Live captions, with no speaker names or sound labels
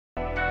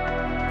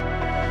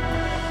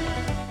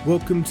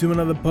Welcome to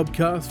another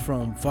podcast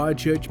from Fire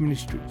Church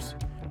Ministries.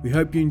 We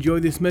hope you enjoy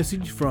this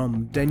message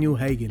from Daniel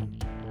Hagen.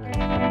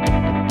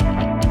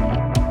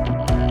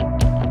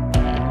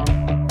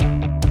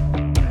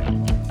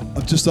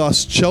 I've just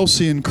asked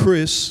Chelsea and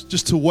Chris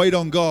just to wait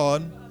on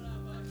God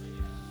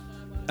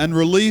and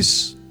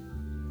release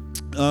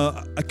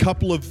a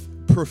couple of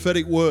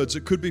prophetic words.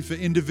 It could be for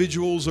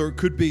individuals or it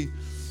could be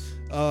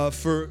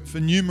for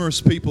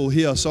numerous people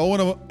here. So I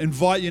want to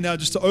invite you now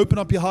just to open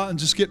up your heart and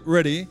just get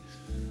ready.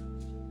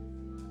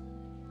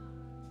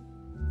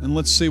 And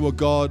let's see what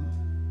God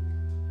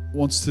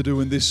wants to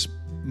do in this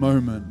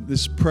moment,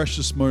 this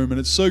precious moment.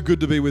 It's so good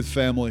to be with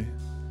family.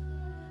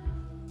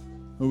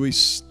 Where we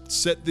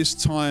set this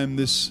time,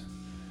 this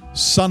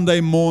Sunday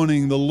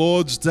morning, the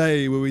Lord's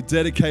Day, where we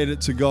dedicate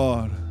it to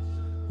God.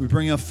 We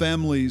bring our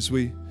families,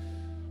 we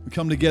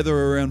come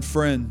together around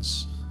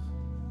friends,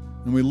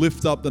 and we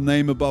lift up the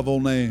name above all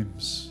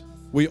names.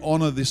 We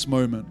honor this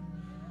moment.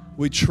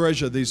 We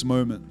treasure these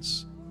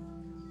moments.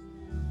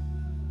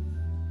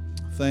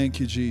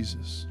 Thank you,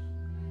 Jesus.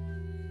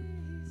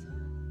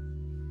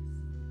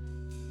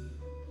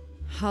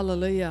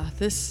 Hallelujah.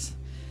 This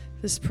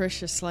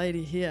precious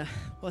lady here,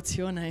 what's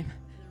your name?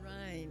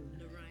 Lorraine.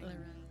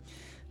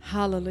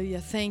 Hallelujah.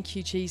 Thank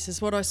you, Jesus.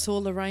 What I saw,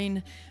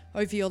 Lorraine,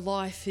 over your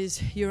life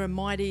is you're a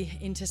mighty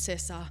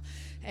intercessor,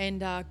 and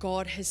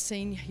God has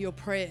seen your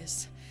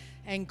prayers.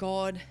 And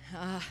God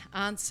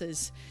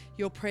answers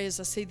your prayers.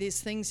 I see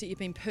there's things that you've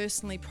been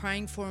personally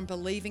praying for and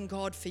believing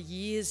God for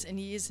years and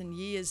years and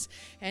years,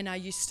 and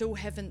you still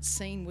haven't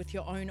seen with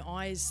your own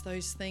eyes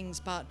those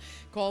things, but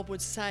God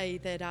would say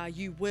that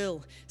you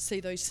will see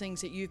those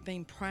things that you've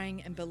been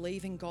praying and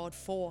believing God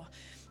for.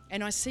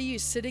 And I see you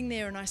sitting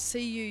there, and I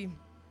see you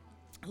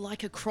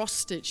like a cross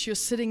stitch. You're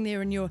sitting there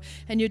and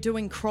you're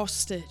doing cross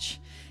stitch.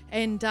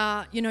 And,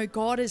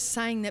 God is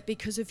saying that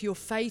because of your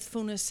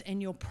faithfulness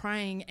and your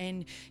praying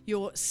and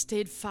your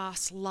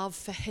steadfast love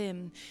for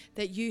Him,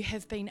 that you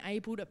have been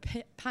able to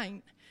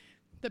paint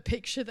the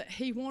picture that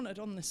He wanted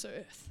on this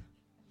earth.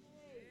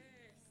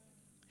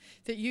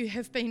 That you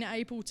have been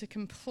able to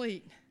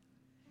complete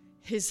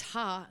His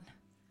heart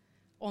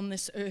on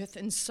this earth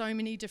in so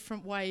many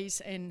different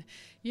ways. And,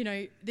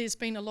 there's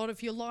been a lot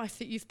of your life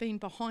that you've been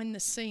behind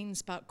the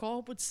scenes, but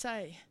God would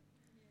say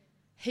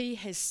He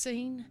has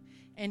seen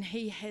and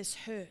He has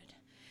heard.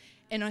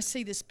 And I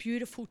see this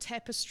beautiful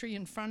tapestry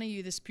in front of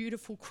you, this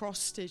beautiful cross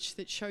stitch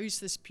that shows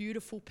this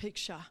beautiful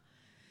picture.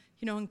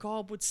 And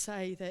God would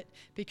say that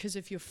because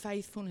of your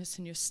faithfulness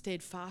and your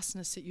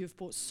steadfastness, that you've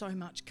brought so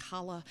much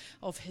colour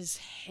of His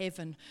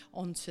heaven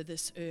onto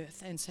this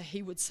earth. And so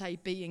He would say,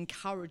 be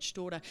encouraged,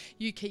 daughter.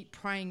 You keep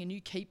praying and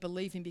you keep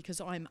believing, because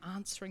I am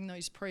answering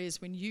those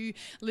prayers. When you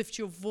lift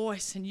your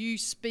voice and you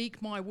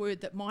speak my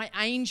word, that my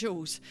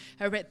angels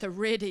are at the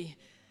ready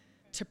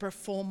to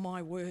perform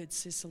my words,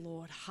 says the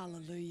Lord.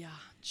 Hallelujah.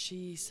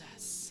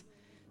 Jesus.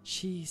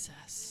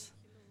 Jesus.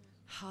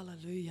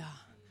 Hallelujah.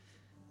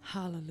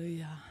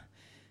 Hallelujah.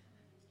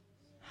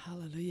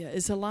 Hallelujah.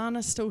 Is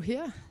Alana still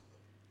here?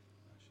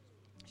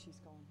 She's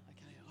gone.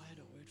 Okay, I had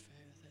a word for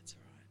her. That's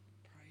all right.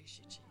 Praise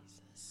you,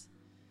 Jesus.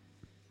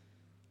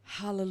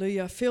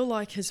 Hallelujah. I feel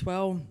like as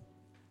well,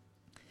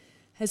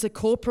 as a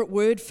corporate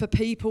word for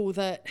people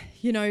that,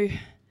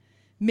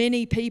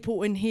 many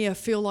people in here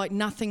feel like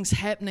nothing's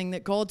happening,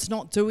 that God's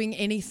not doing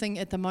anything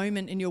at the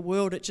moment in your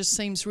world. It just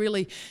seems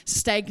really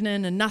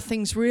stagnant and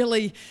nothing's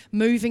really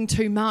moving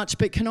too much.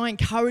 But can I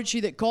encourage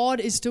you that God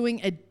is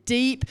doing a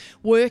deep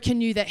work in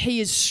you, that He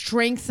is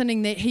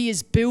strengthening, that He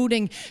is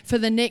building for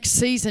the next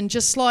season.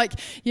 Just like,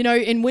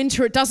 in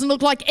winter, it doesn't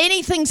look like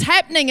anything's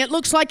happening. It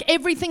looks like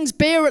everything's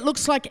bare. It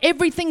looks like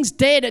everything's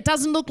dead. It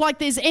doesn't look like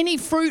there's any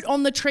fruit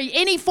on the tree,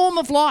 any form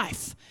of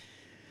life.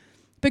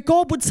 But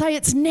God would say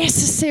it's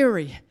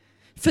necessary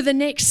for the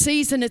next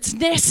season. It's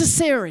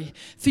necessary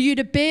for you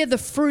to bear the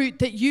fruit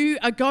that you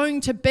are going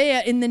to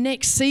bear in the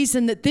next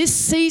season, that this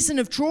season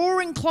of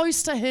drawing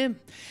close to Him,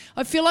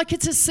 I feel like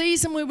it's a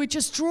season where we're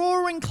just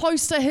drawing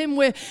close to Him,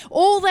 where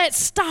all that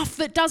stuff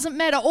that doesn't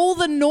matter, all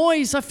the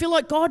noise, I feel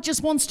like God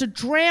just wants to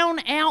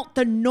drown out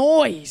the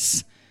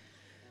noise.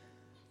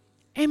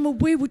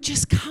 And we would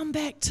just come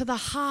back to the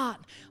heart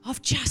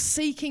of just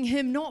seeking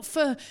Him, not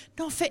for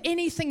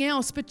anything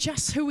else, but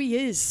just who He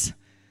is.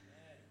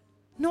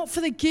 Not for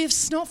the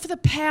gifts, not for the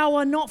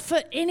power, not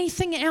for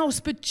anything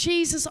else, but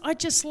Jesus, I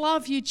just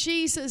love you.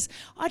 Jesus,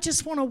 I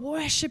just want to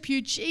worship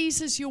you.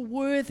 Jesus, you're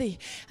worthy.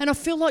 And I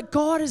feel like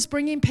God is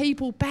bringing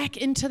people back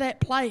into that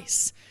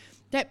place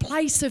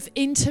of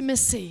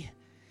intimacy,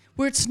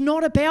 where it's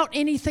not about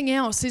anything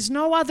else. There's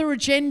no other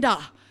agenda.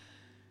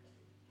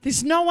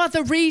 There's no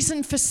other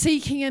reason for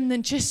seeking Him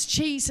than just,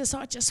 Jesus,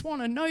 I just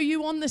want to know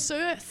you on this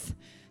earth.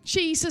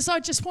 Jesus, I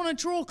just want to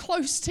draw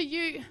close to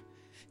you.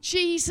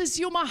 Jesus,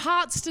 you're my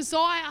heart's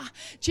desire.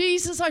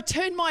 Jesus, I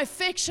turn my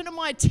affection and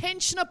my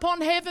attention upon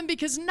heaven,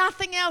 because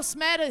nothing else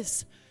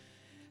matters.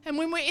 And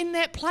when we're in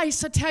that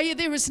place, I tell you,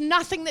 there is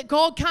nothing that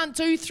God can't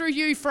do through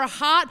you for a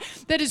heart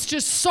that is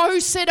just so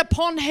set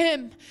upon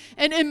Him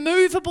and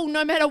immovable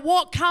no matter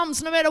what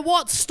comes, no matter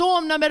what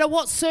storm, no matter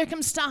what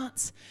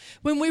circumstance.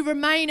 When we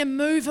remain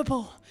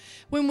immovable,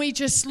 when we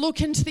just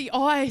look into the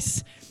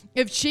eyes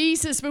of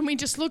Jesus, when we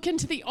just look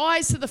into the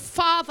eyes of the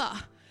Father,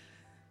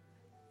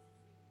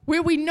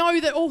 where we know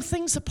that all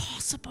things are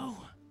possible.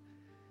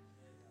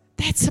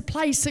 That's a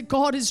place that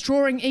God is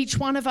drawing each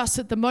one of us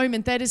at the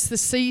moment. That is the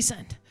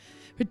season.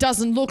 It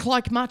doesn't look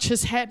like much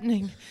is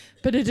happening,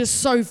 but it is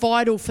so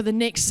vital for the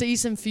next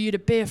season for you to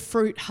bear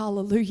fruit.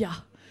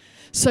 Hallelujah.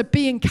 So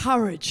be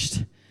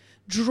encouraged.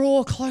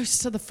 Draw close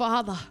to the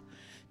Father.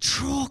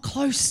 Draw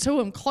close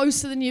to Him,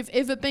 closer than you've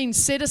ever been.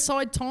 Set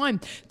aside time.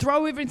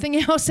 Throw everything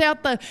else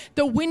out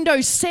the window.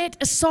 Set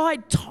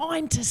aside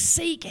time to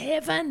seek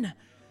heaven.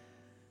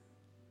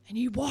 And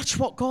you watch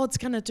what God's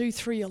going to do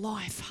through your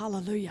life.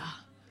 Hallelujah.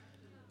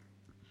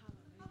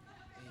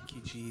 Thank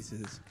you,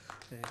 Jesus.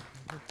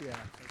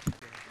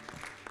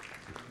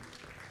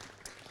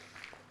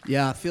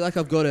 Yeah, I feel like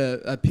I've got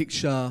a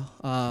picture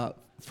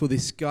for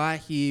this guy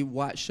here,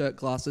 white shirt,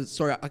 glasses.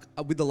 Sorry,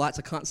 with the lights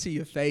I can't see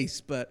your face,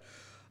 but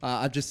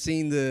I've just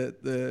seen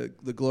the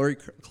glory.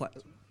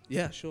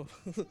 Yeah, sure.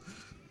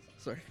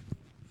 Sorry.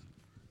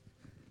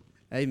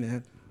 Hey,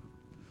 man.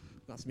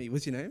 Nice to meet you.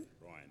 What's your name?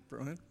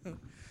 Brian. Oh.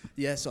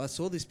 Yeah, so I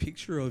saw this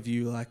picture of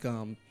you like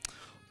on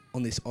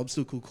this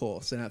obstacle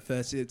course, and at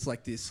first it's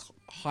like this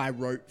high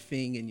rope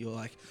thing, and you're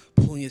like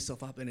pulling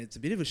yourself up, and it's a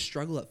bit of a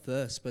struggle at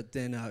first, but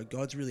then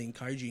God's really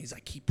encouraging you. He's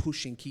like, keep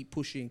pushing,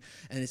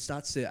 and it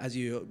starts to, as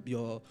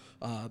you're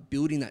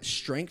building that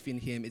strength in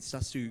Him, it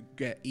starts to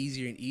get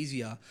easier and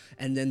easier.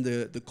 And then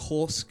the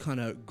course kind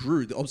of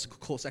grew. The obstacle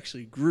course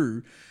actually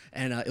grew,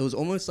 and it was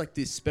almost like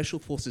this special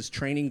forces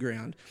training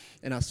ground.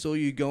 And I saw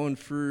you going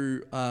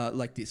through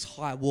like this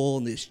high wall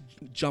and this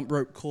jump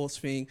rope course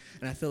thing,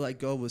 and I felt like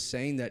God was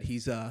saying that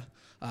He's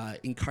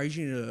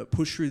encouraging you to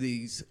push through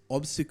these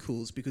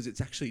obstacles, because it's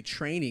actually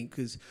training.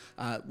 Because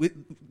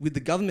with the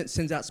government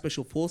sends out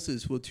special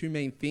forces for two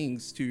main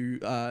things: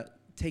 to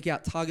take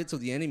out targets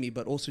of the enemy,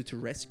 but also to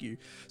rescue.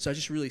 So I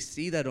just really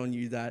see that on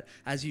you, that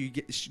as you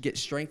get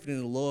strengthened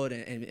in the Lord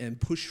and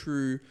push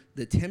through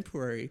the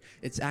temporary,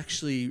 it's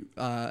actually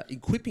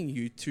equipping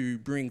you to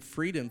bring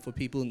freedom for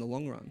people in the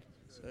long run.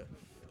 So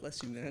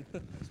bless you, man.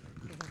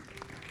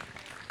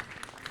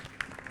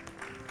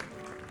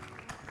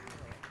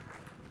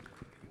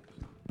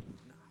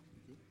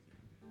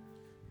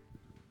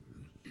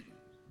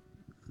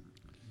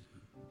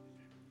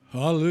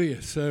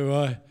 Hallelujah.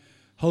 So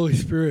Holy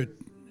Spirit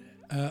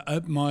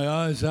opened my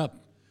eyes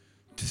up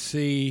to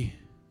see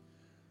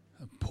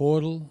a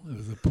portal. There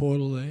was a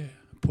portal there,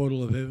 a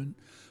portal of heaven.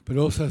 But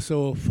also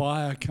saw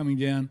fire coming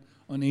down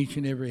on each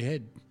and every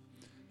head.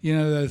 You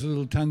know those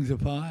little tongues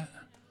of fire?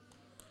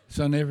 It's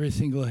on every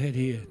single head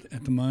here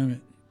at the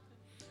moment.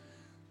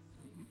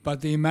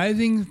 But the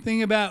amazing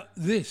thing about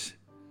this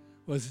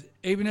was,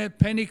 even at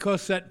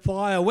Pentecost, that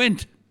fire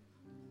went.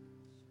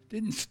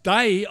 Didn't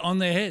stay on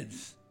their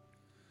heads.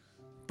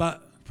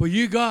 But for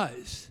you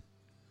guys,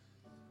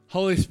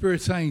 Holy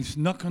Spirit saying He's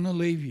not going to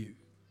leave you.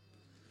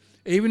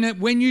 Even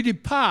when you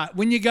depart,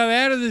 when you go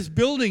out of this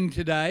building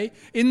today,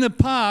 in the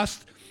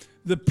past,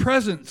 the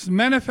presence,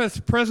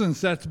 manifest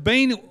presence that's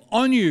been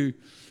on you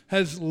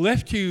has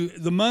left you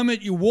the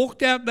moment you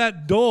walked out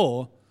that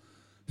door.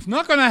 It's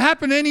not going to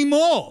happen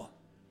anymore.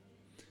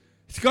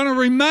 It's going to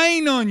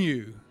remain on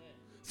you.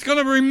 It's going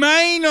to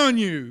remain on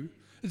you.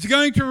 It's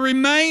going to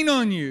remain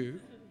on you.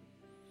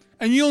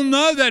 And you'll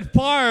know that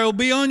fire will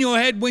be on your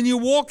head when you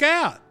walk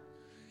out.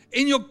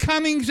 In your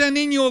comings and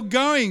in your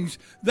goings,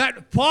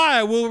 that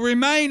fire will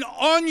remain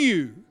on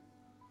you.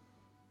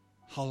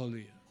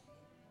 Hallelujah.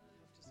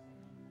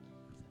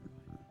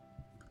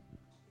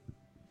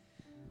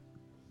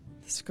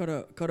 It's got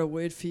a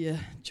word for you,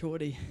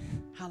 Geordie.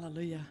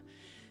 Hallelujah.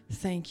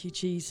 Thank you,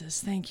 Jesus.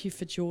 Thank you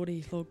for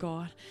Geordie, Lord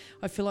God.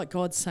 I feel like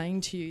God's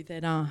saying to you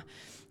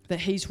that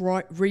He's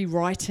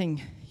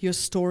rewriting your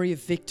story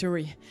of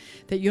victory,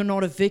 that you're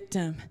not a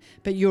victim,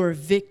 but you're a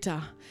victor.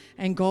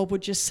 And God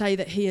would just say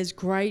that He has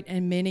great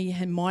and many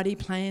and mighty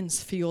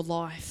plans for your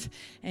life.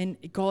 And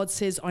God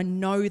says, I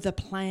know the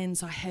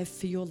plans I have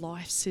for your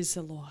life, says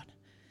the Lord,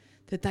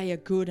 that they are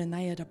good and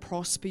they are to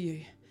prosper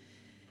you.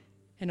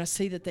 And I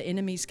see that the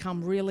enemy's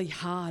come really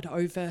hard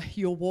over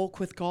your walk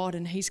with God,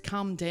 and he's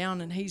come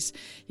down, and he's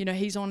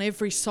on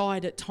every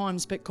side at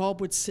times, but God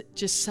would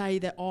just say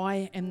that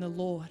I am the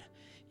Lord,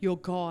 your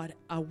God,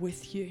 are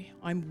with you.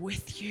 I'm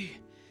with you.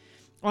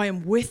 I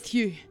am with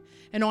you.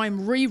 And I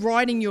am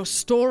rewriting your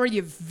story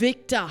of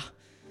victor.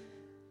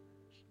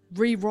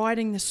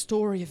 Rewriting the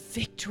story of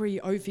victory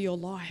over your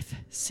life,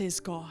 says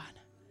God.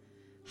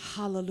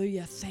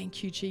 Hallelujah.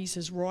 Thank you,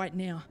 Jesus. Right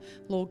now,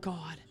 Lord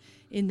God,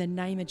 in the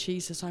name of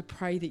Jesus, I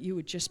pray that you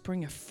would just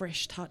bring a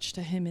fresh touch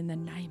to him in the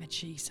name of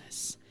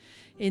Jesus.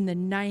 In the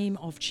name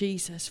of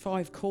Jesus, for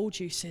I've called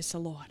you, says the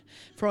Lord.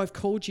 For I've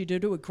called you to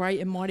do a great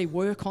and mighty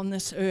work on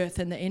this earth,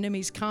 and the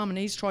enemy's come and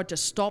he's tried to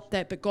stop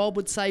that. But God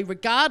would say,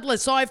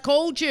 regardless, I've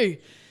called you.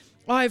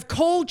 I have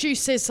called you,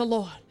 says the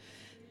Lord.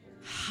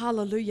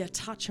 Hallelujah.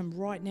 Touch him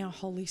right now,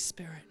 Holy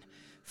Spirit.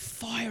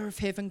 Fire of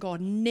heaven,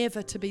 God,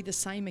 never to be the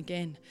same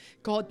again.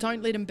 God,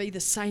 don't let him be the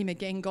same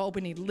again, God.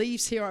 When he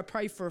leaves here, I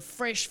pray for a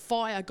fresh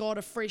fire, God,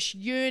 a fresh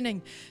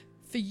yearning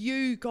for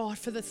you, God,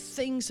 for the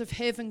things of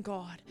heaven,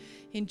 God.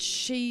 In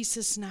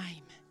Jesus'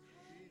 name.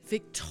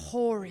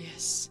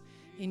 Victorious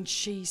in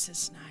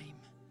Jesus' name.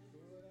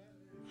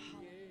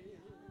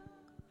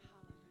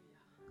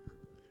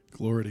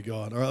 Glory to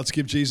God. All right, let's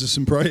give Jesus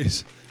some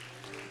praise.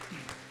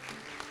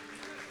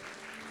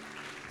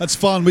 That's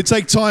fun. We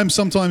take time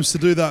sometimes to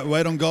do that.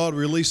 Wait on God,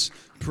 release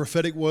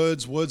prophetic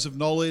words, words of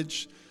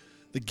knowledge.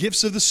 The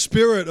gifts of the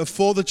Spirit are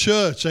for the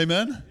church.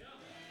 Amen?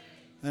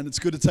 And it's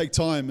good to take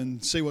time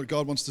and see what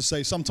God wants to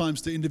say.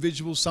 Sometimes to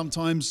individuals,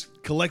 sometimes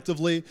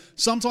collectively.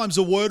 Sometimes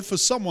a word for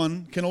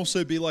someone can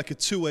also be like a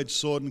two-edged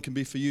sword and can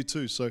be for you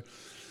too. So,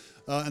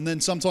 and then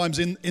sometimes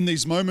in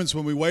these moments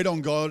when we wait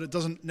on God, it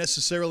doesn't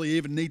necessarily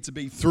even need to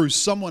be through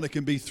someone. It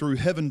can be through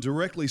heaven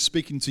directly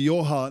speaking to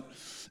your heart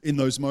in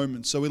those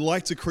moments. So we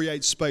like to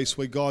create space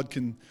where God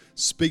can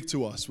speak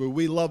to us, where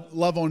we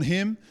love on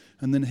him,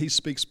 and then he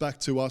speaks back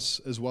to us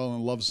as well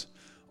and loves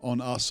on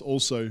us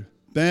also.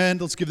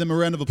 Band, let's give them a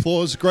round of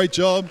applause. Great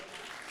job.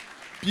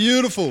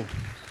 Beautiful,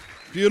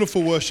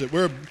 beautiful worship.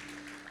 We're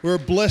a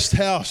blessed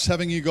house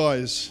having you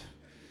guys.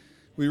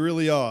 We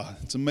really are.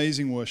 It's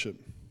amazing worship.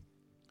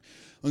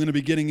 I'm going to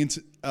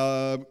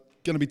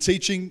be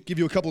teaching, give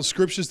you a couple of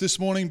scriptures this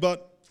morning,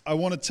 but I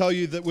want to tell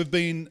you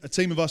that a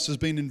team of us has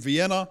been in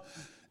Vienna,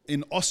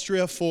 in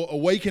Austria for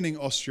Awakening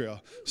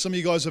Austria. Some of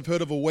you guys have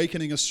heard of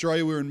Awakening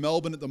Australia. We were in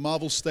Melbourne at the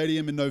Marvel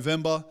Stadium in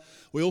November.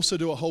 We also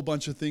do a whole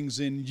bunch of things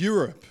in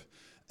Europe.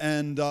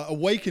 And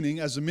Awakening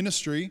as a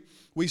ministry,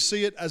 we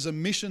see it as a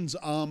missions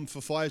arm for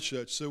Fire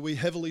Church. So we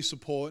heavily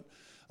support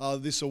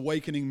this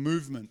Awakening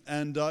movement.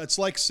 And it's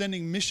like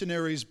sending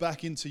missionaries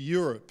back into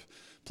Europe.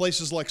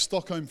 Places like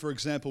Stockholm, for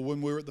example, when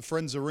we were at the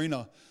Friends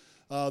Arena,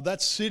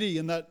 that city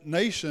and that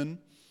nation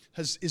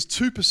is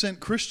 2%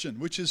 Christian,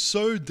 which is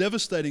so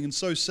devastating and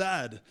so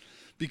sad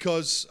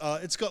because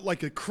it's got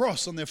like a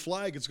cross on their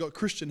flag. It's got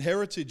Christian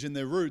heritage in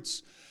their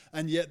roots,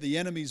 and yet the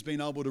enemy's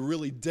been able to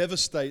really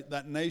devastate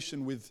that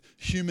nation with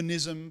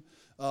humanism,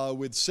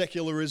 with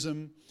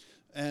secularism,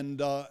 and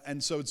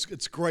so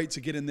it's great to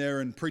get in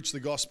there and preach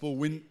the gospel,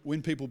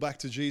 win people back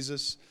to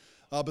Jesus.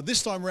 But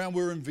this time around,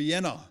 we're in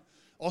Vienna,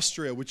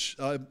 Austria, which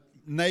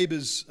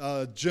neighbors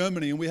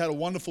Germany, and we had a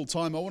wonderful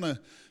time. I want to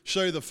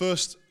show you the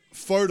first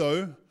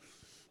photo.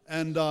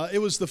 And it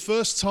was the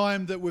first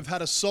time that we've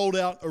had a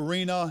sold-out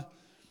arena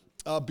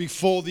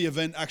before the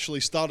event actually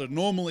started.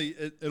 Normally,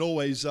 it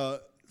always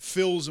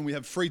fills and we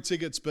have free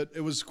tickets, but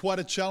it was quite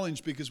a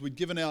challenge because we'd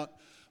given out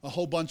a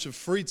whole bunch of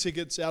free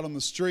tickets out on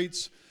the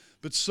streets,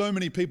 but so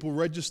many people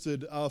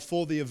registered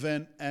for the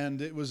event,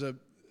 and it was a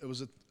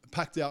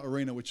packed-out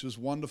arena, which was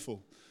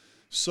wonderful.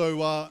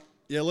 So,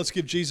 let's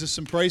give Jesus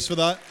some praise for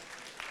that.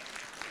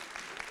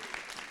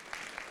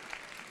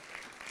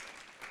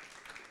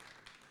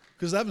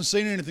 Because I haven't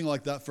seen anything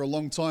like that for a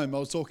long time. I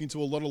was talking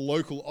to a lot of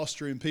local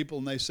Austrian people,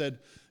 and they said,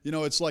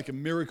 it's like a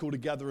miracle to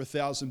gather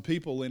 1,000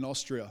 people in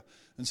Austria.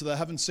 And so they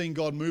haven't seen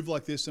God move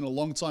like this in a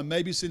long time,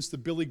 maybe since the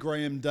Billy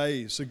Graham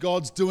days. So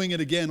God's doing it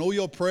again. All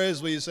your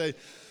prayers where you say,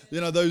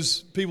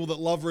 those people that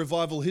love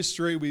revival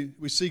history,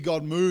 we see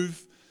God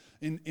move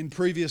in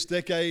previous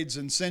decades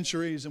and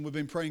centuries, and we've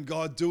been praying,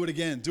 God, do it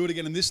again. Do it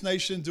again in this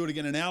nation, do it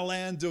again in our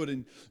land, do it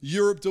in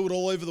Europe, do it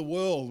all over the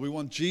world. We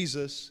want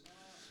Jesus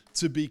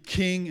to be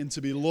king and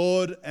to be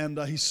Lord, and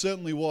he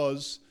certainly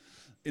was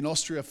in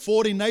Austria.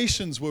 40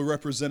 nations were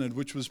represented,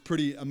 which was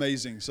pretty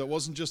amazing. So it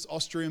wasn't just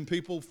Austrian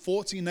people,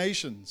 40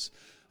 nations.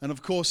 And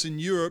of course in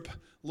Europe,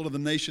 a lot of the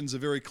nations are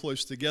very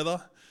close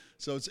together,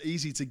 so it's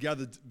easy to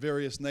gather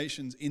various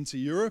nations into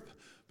Europe,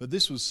 but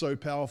this was so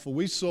powerful.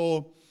 We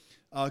saw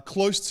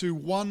close to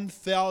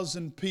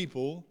 1,000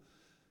 people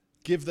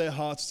give their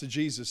hearts to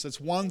Jesus. That's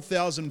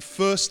 1,000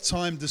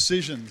 first-time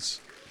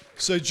decisions.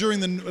 So during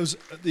the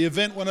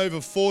event went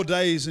over 4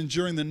 days, and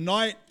during the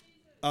night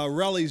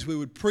rallies, we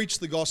would preach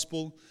the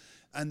gospel,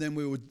 and then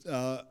we would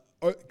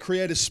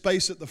create a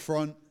space at the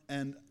front,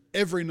 and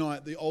every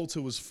night the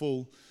altar was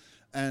full,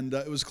 and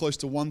it was close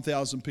to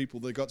 1,000 people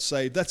that got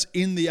saved. That's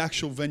in the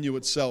actual venue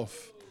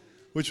itself,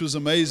 which was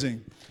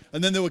amazing.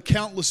 And then there were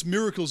countless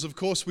miracles. Of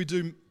course, we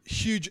do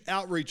huge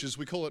outreaches.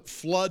 We call it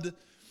Flood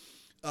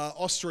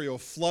Austria or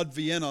Flood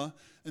Vienna,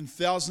 and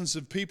thousands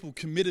of people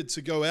committed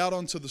to go out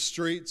onto the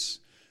streets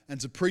and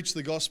to preach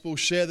the gospel,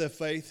 share their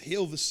faith,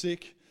 heal the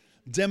sick,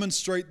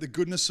 demonstrate the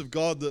goodness of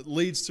God that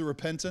leads to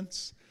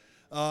repentance.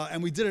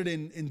 And we did it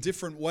in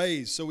different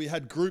ways. So we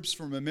had groups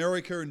from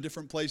America and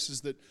different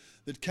places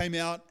that came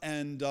out,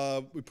 and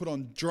we put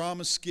on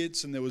drama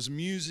skits, and there was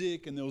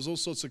music, and there was all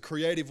sorts of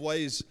creative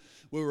ways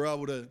we were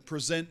able to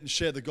present and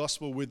share the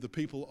gospel with the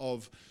people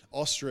of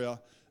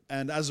Austria.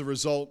 And as a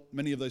result,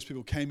 many of those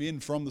people came in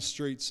from the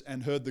streets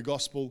and heard the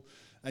gospel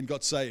and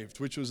got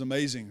saved, which was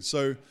amazing.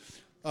 So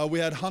we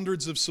had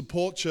hundreds of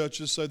support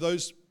churches. So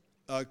those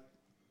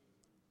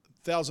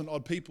 1,000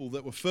 odd people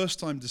that were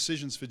first-time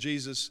decisions for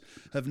Jesus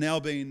have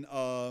now been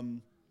are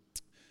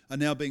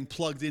now being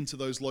plugged into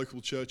those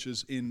local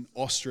churches in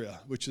Austria,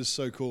 which is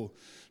so cool.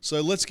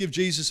 So let's give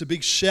Jesus a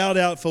big shout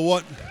out for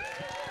what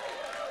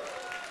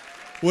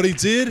he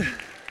did,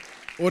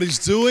 what he's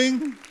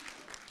doing.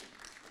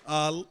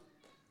 Man,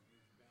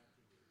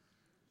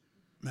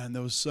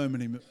 there was so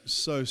many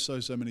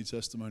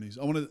testimonies.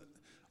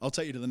 I'll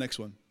take you to the next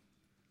one.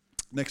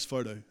 Next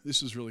photo.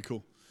 This is really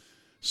cool.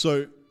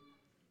 So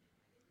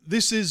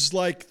this is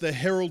like the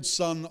Herald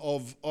Sun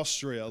of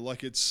Austria,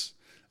 like it's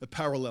a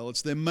parallel.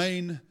 It's their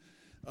main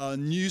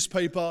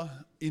newspaper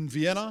in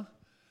Vienna.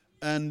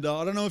 And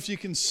I don't know if you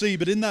can see,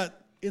 but in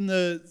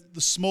the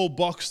small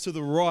box to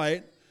the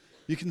right,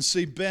 you can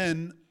see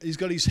Ben. He's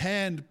got his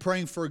hand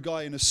praying for a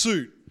guy in a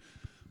suit.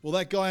 Well,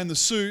 that guy in the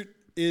suit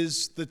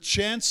is the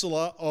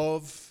Chancellor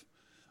of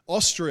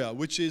Austria,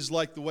 which is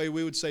like the way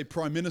we would say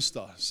Prime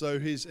Minister. So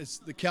it's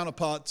the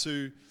counterpart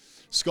to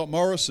Scott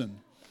Morrison.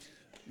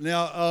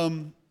 Now,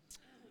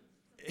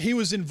 he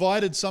was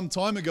invited some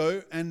time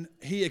ago, and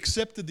he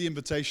accepted the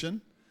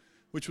invitation,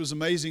 which was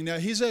amazing. Now,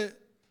 he's a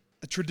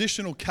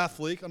traditional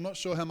Catholic. I'm not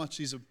sure how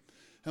much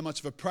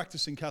of a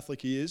practicing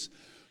Catholic he is,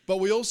 but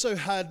we also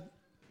had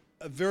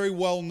a very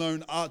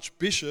well-known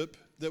archbishop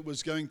that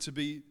was going to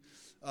be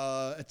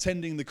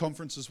attending the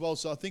conference as well.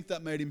 So I think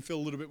that made him feel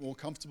a little bit more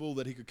comfortable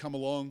that he could come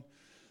along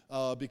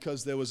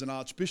because there was an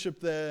archbishop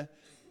there.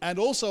 And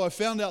also I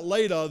found out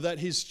later that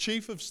his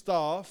chief of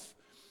staff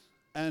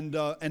and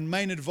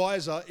main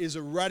advisor is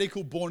a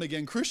radical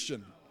born-again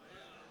Christian.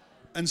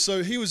 And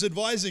so he was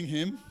advising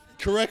him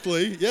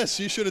correctly, yes,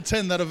 you should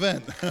attend that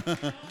event.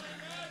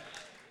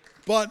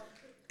 But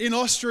in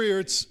Austria,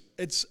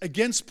 it's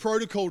against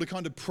protocol to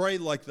kind of pray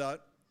like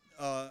that,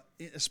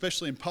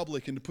 especially in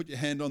public, and to put your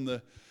hand on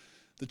the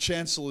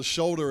Chancellor's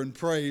shoulder and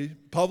pray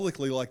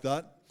publicly like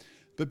that.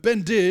 But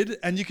Ben did,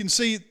 and you can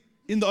see,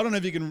 I don't know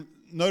if you can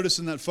notice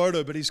in that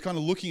photo, but he's kind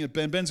of looking at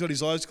Ben. Ben's got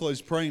his eyes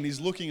closed praying, he's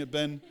looking at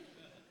Ben.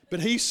 But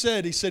he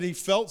said he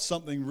felt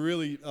something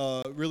really,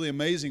 really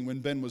amazing when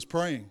Ben was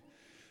praying.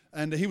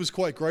 And he was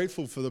quite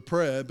grateful for the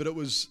prayer, but it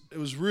was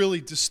really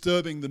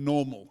disturbing the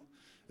normal.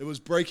 It was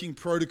breaking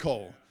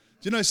protocol.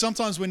 Do you know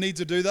sometimes we need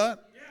to do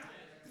that?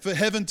 For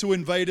heaven to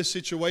invade a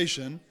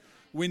situation,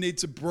 we need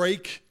to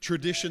break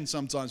tradition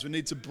sometimes. We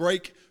need to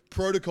break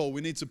protocol.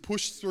 We need to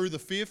push through the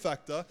fear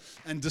factor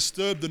and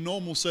disturb the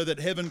normal so that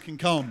heaven can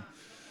come.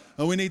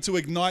 And we need to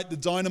ignite the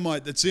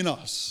dynamite that's in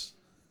us.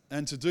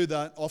 And to do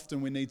that,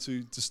 often we need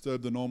to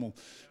disturb the normal.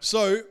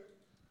 So,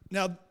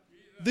 now,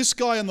 this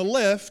guy on the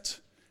left,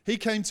 he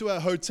came to our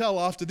hotel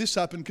after this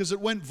happened because it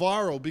went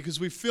viral, because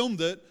we filmed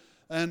it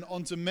and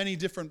onto many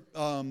different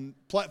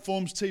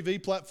platforms,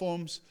 TV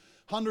platforms,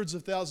 hundreds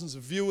of thousands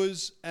of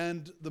viewers,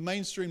 and the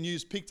mainstream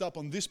news picked up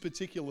on this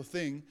particular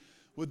thing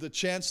with the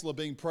Chancellor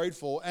being prayed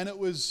for, and it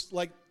was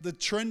like the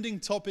trending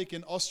topic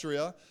in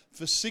Austria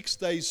for 6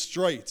 days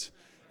straight.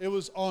 It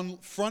was on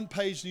front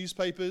page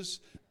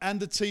newspapers and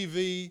the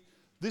TV.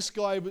 This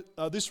guy,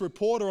 this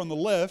reporter on the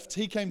left,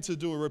 he came to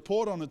do a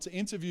report on it to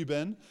interview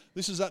Ben.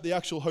 This is at the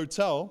actual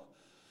hotel,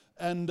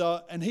 and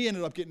he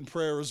ended up getting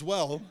prayer as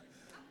well,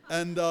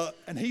 and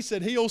he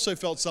said he also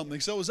felt something.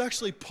 So it was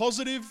actually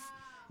positive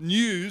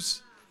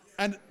news,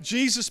 and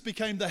Jesus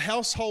became the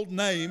household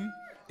name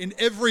in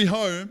every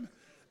home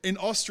in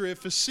Austria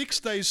for 6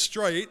 days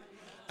straight.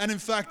 And in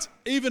fact,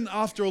 even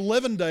after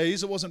 11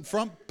 days, it wasn't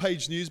front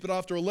page news, but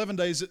after 11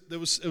 days, it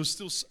was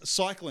still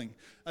cycling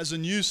as a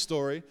news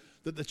story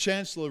that the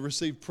Chancellor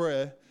received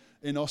prayer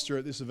in Austria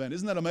at this event.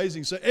 Isn't that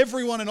amazing? So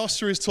everyone in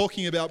Austria is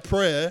talking about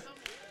prayer.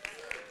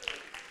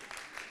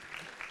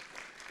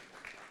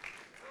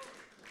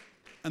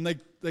 And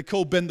they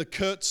call Ben the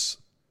Kurz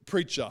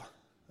preacher.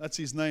 That's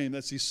his name,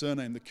 that's his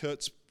surname, the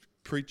Kurz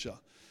preacher.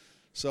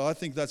 So I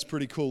think that's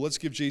pretty cool. Let's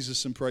give Jesus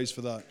some praise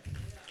for that.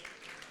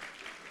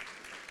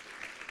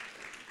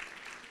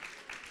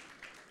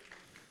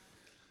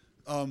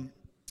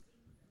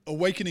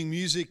 Awakening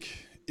Music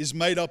is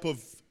made up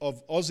of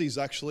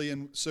Aussies, actually,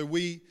 and so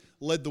we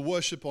led the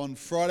worship on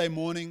Friday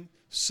morning,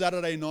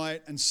 Saturday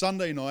night, and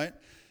Sunday night.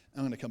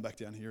 I'm going to come back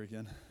down here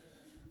again.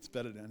 It's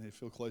better down here,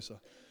 feel closer.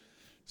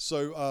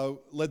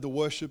 So led the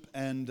worship,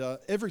 and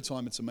every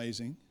time it's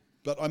amazing.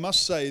 But I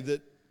must say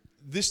that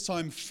this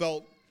time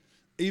felt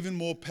even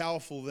more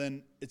powerful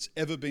than it's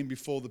ever been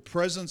before. The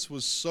presence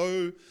was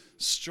so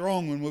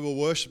strong when we were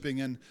worshiping,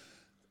 and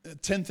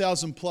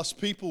 10,000 plus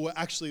people were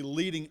actually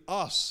leading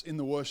us in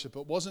the worship.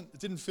 It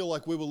didn't feel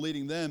like we were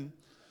leading them.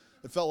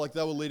 It felt like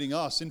they were leading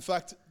us. In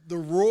fact, the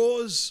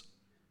roars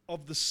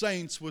of the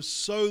saints were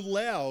so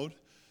loud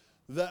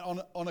that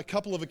on a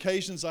couple of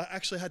occasions I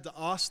actually had to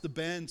ask the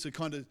band to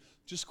kind of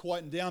just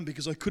quieten down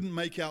because I couldn't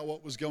make out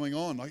what was going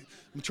on.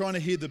 I'm trying to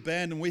hear the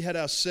band, and we had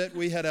our set,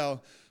 we had our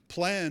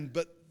plan,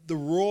 but the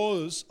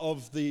roars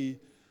of the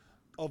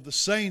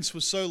saints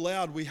was so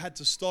loud we had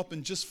to stop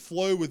and just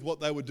flow with what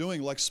they were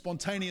doing. Like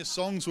spontaneous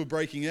songs were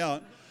breaking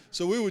out,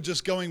 so we were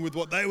just going with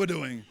what they were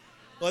doing.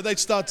 Like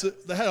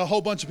they had a whole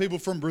bunch of people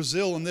from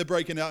Brazil, and they're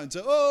breaking out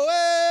into oh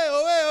hey,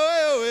 oh hey, oh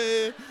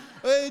hey, oh hey.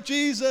 Hey,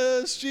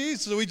 Jesus,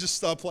 Jesus. So we just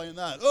start playing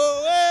that.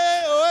 Oh,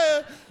 hey,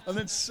 oh, hey. And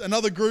then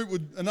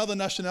another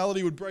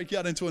nationality would break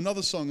out into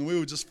another song, and we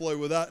would just flow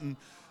with that.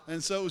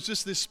 And so it was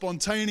just this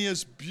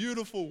spontaneous,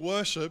 beautiful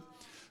worship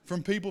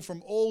from people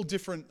from all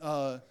different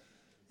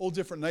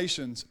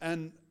nations.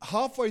 And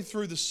halfway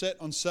through the set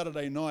on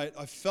Saturday night,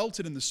 I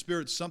felt it in the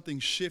spirit, something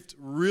shift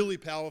really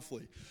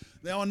powerfully.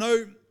 Now, I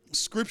know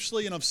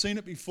scripturally, and I've seen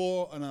it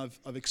before, and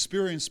I've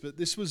experienced, but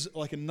this was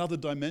like another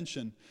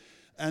dimension.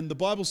 And the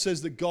Bible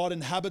says that God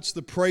inhabits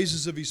the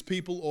praises of his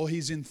people, or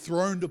he's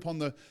enthroned upon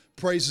the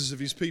praises of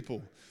his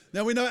people.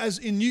 Now, we know as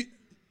in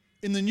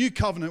the new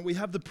covenant, we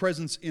have the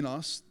presence in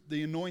us,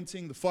 the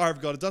anointing, the fire of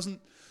God. It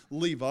doesn't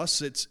leave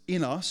us, it's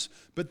in us.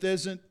 But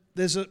there's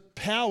a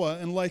power,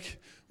 and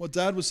like what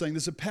Dad was saying,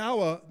 there's a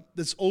power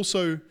that's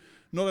also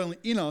not only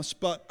in us,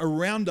 but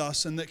around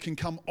us, and that can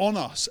come on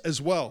us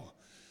as well.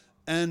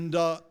 And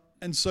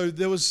so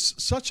there was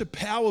such a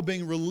power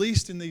being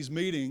released in these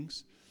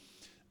meetings.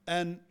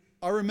 And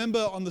I remember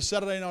on the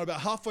Saturday night,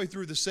 about halfway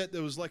through the set,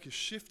 there was like a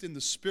shift in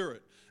the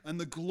spirit, and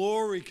the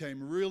glory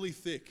came really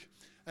thick.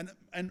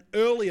 And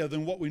earlier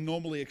than what we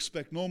normally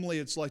expect. Normally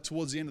it's like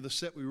towards the end of the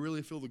set we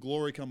really feel the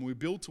glory come and we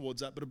build towards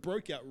that, but it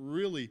broke out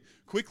really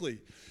quickly.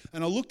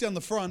 And I looked down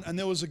the front and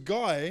there was a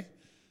guy.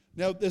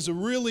 Now there's a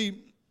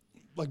really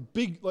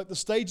big, the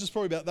stage is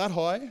probably about that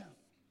high.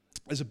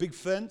 There's a big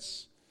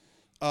fence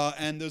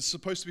and there's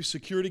supposed to be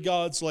security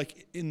guards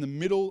like in the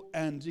middle,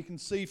 and you can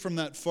see from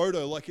that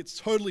photo like it's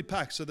totally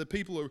packed. So the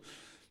people are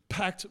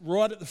packed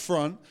right at the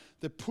front,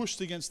 they're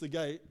pushed against the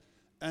gate,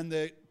 and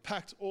they're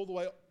packed all the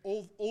way,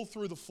 all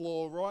through the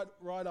floor,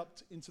 right up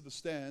into the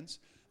stands.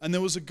 And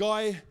there was a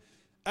guy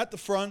at the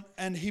front,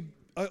 and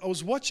I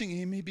was watching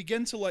him. He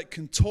began to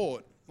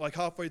contort,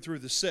 halfway through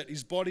the set.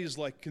 His body is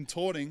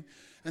contorting,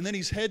 and then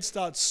his head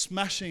starts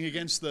smashing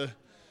against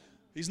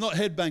he's not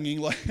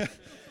headbanging,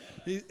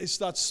 he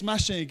starts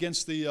smashing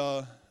against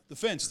the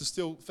fence, the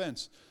steel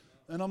fence.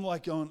 And I'm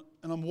going,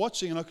 and I'm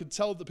watching, and I could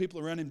tell the people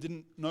around him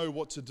didn't know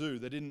what to do.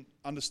 They didn't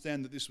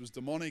understand that this was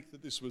demonic,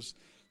 that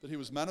he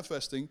was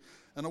manifesting.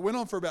 And I went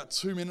on for about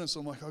 2 minutes.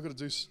 I'm like, I got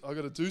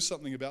to do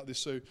something about this.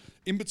 So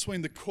in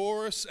between the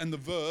chorus and the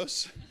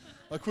verse,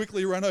 I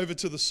quickly ran over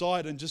to the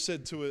side and just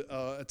said to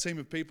a team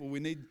of people, we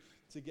need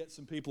to get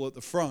some people at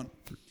the front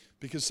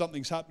because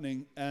something's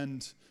happening.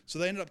 And so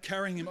they ended up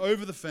carrying him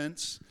over the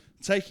fence,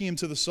 taking him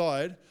to the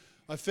side.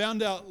 I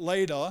found out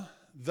later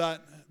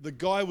that the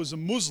guy was a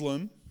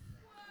Muslim.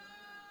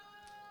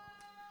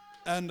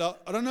 And I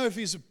don't know if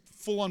he's a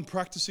full-on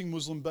practicing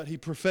Muslim, but he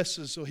professed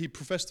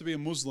to be a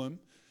Muslim,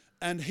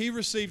 and he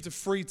received a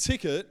free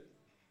ticket.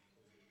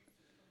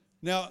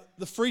 Now,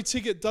 the free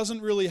ticket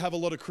doesn't really have a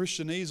lot of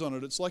Christianese on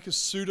it. It's like a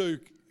pseudo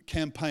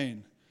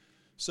campaign.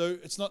 So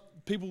it's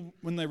not, people,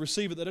 when they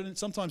receive it, they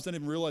sometimes don't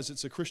even realize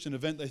it's a Christian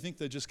event. They think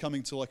they're just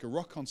coming to a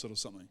rock concert or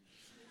something.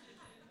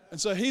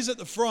 And so he's at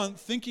the front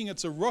thinking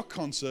it's a rock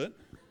concert,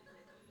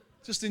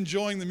 just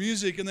enjoying the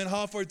music, and then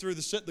halfway through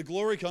the set, the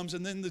glory comes,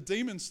 and then the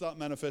demons start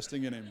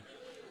manifesting in him.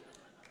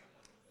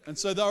 And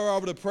so they were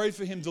able to pray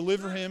for him,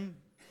 deliver him.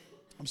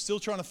 I'm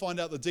still trying to find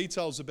out the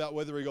details about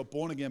whether he got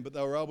born again, but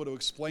they were able to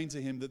explain to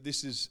him that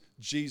this is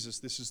Jesus,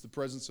 this is the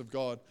presence of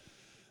God.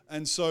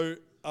 And so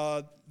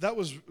that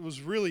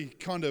was really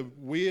kind of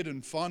weird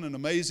and fun and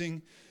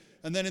amazing.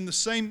 And then in the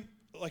same,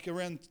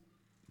 around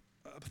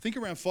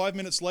 5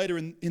 minutes later,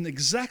 in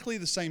exactly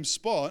the same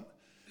spot,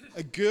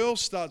 a girl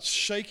starts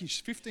shaking.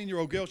 She's a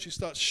 15-year-old girl. She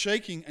starts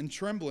shaking and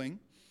trembling.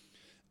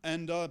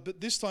 And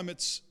but this time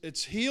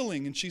it's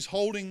healing, and she's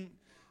holding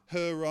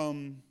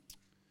her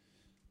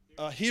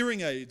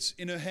hearing aids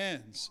in her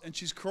hands, and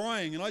she's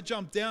crying. And I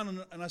jumped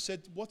down and I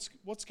said,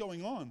 "What's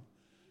going on?"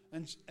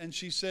 And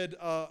she said,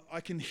 "I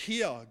can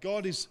hear.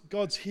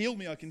 God's healed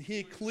me. I can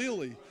hear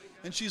clearly."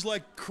 And she's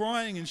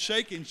crying and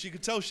shaking. She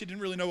could tell she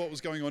didn't really know what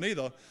was going on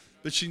either,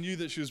 but she knew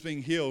that she was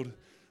being healed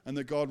and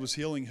that God was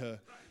healing her.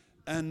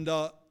 And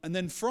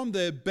then from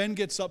there, Ben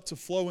gets up to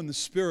flow in the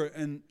Spirit,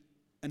 and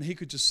he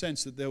could just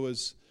sense that there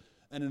was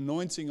an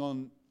anointing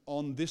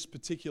on this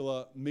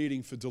particular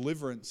meeting for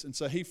deliverance. And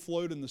so he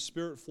flowed in the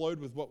Spirit, flowed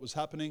with what was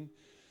happening.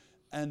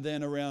 And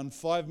then around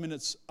 5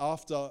 minutes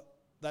after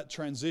that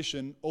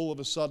transition, all of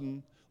a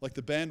sudden,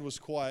 the band was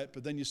quiet,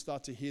 but then you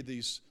start to hear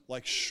these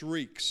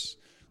shrieks,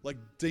 like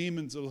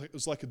demons. It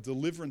was like a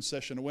deliverance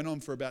session. It went on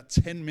for about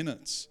 10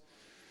 minutes.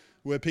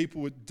 Where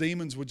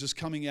demons were just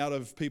coming out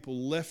of people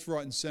left,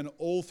 right, and center,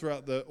 all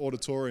throughout the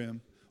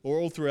auditorium, or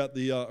all throughout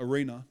the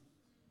arena.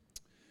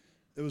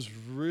 It was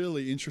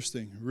really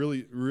interesting,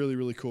 really, really,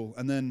 really cool.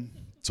 And then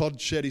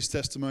Todd shared his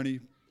testimony,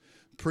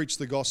 preached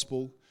the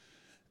gospel,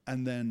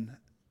 and then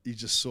you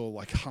just saw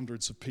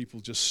hundreds of people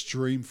just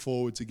stream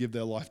forward to give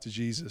their life to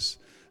Jesus.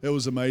 It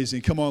was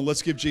amazing. Come on,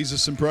 let's give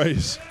Jesus some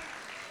praise.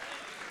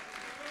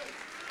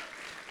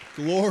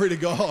 Glory to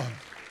God.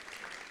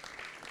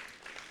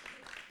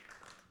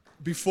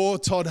 Before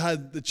Todd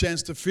had the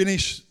chance to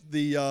finish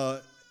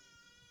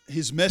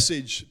his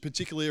message,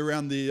 particularly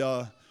around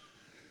the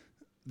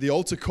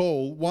altar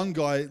call, one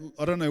guy,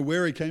 I don't know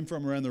where he came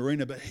from around the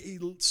arena, but he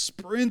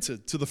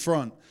sprinted to the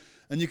front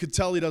And you could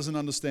tell he doesn't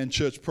understand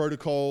church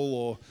protocol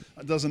or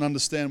doesn't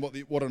understand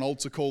what an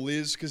altar call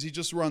is, because he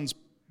just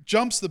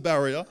jumps the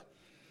barrier,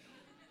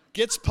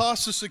 gets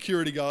past the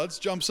security guards,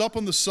 jumps up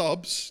on the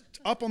subs,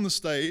 up on the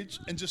stage,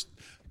 and just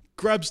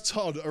grabs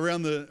Todd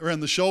around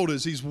the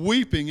shoulders. He's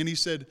weeping, and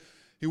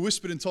he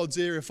whispered in Todd's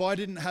ear, "If I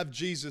didn't have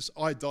Jesus,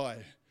 I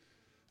die."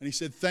 And he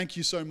said, "Thank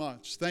you so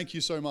much. Thank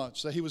you so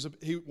much." So he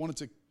wanted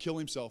to kill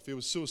himself. He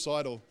was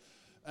suicidal.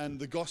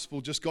 And the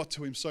gospel just got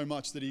to him so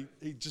much that he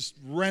just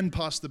ran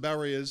past the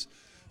barriers.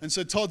 And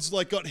so Todd's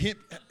got him,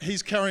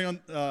 he's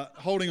carrying on,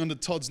 holding onto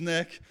Todd's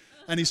neck,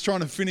 and he's trying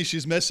to finish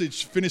his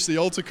message, finish the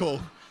altar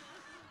call.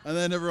 And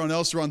then everyone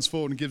else runs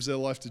forward and gives their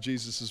life to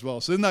Jesus as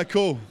well. So isn't that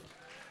cool?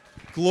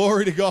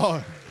 Glory to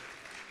God.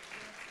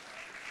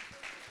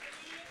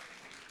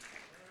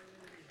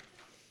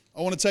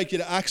 I want to take you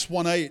to Acts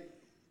 1:8.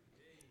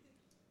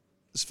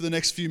 Just for the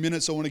next few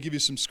minutes, I want to give you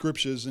some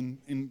scriptures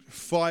and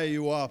fire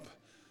you up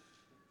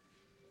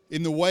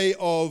in the way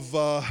of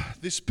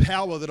this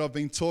power that I've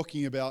been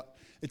talking about.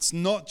 It's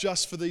not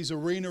just for these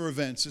arena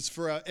events, it's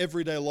for our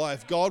everyday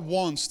life. God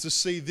wants to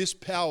see this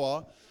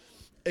power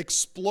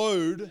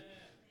explode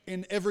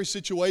in every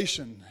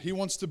situation. He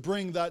wants to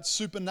bring that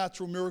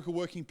supernatural miracle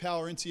working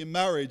power into your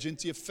marriage,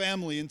 into your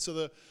family, into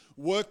the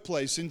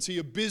workplace, into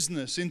your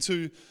business,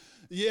 into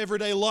your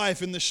everyday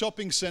life, in the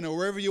shopping center,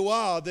 wherever you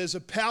are. There's a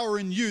power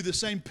in you. The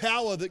same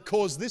power that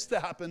caused this to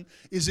happen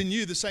is in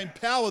you. The same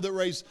power that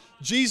raised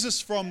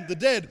Jesus from the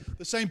dead.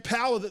 The same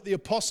power that the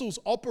apostles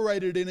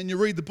operated in. And you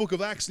read the book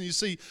of Acts and you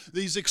see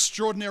these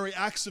extraordinary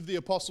acts of the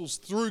apostles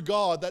through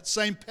God. That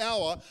same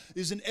power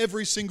is in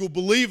every single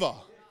believer.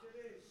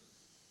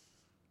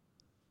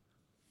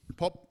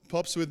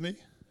 Pops with me?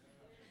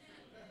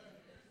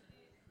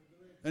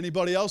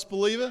 Anybody else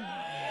believe it?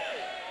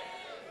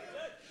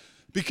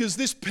 Because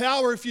this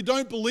power, if you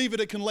don't believe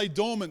it, it can lay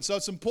dormant. So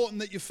it's important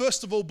that you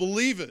first of all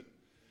believe it.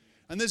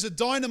 And there's a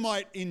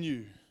dynamite in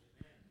you.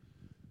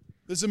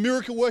 There's a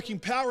miracle working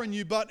power in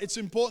you, but it's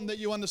important that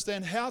you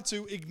understand how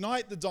to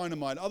ignite the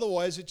dynamite.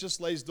 Otherwise, it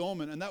just lays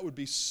dormant. And that would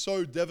be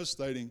so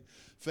devastating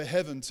for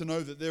heaven, to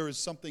know that there is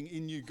something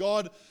in you.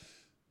 God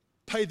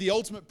paid the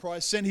ultimate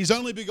price, sent his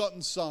only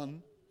begotten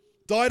Son,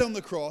 died on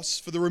the cross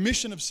for the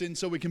remission of sin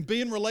so we can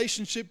be in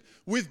relationship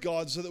with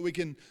God, so that we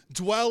can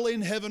dwell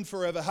in heaven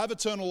forever, have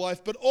eternal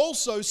life, but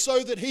also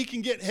so that he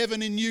can get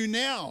heaven in you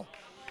now.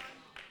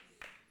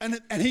 And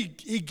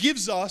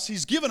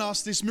he's given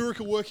us this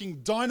miracle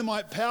working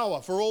dynamite power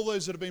for all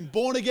those that have been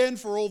born again,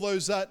 for all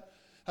those that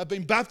have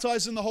been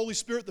baptized in the Holy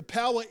Spirit. The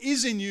power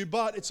is in you,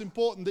 but it's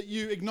important that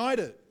you ignite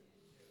it.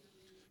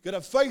 You've got to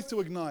have faith to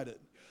ignite it.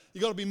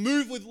 You've got to be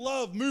moved with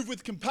love, moved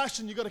with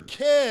compassion. You've got to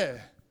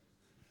care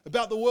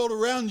about the world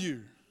around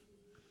you.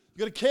 You've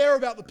got to care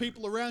about the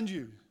people around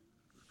you.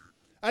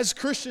 As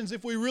Christians,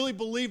 if we really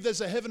believe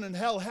there's a heaven and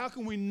hell, how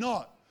can we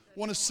not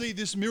want to see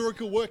this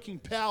miracle working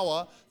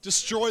power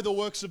destroy the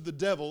works of the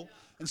devil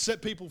and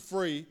set people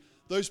free,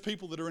 those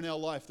people that are in our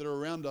life, that are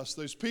around us,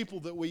 those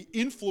people that we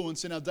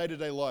influence in our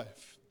day-to-day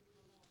life?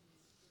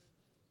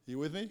 Are you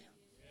with me?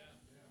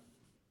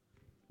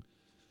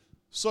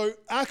 So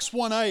Acts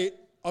 1:8,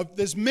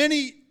 there's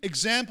many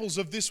examples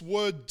of this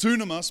word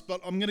dunamis, but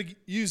I'm going to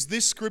use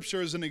this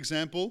scripture as an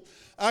example.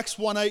 Acts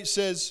 1:8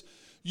 says,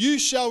 "You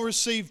shall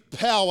receive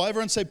power."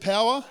 Everyone say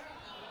power.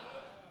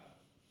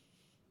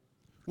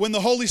 "When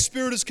the Holy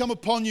Spirit has come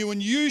upon you,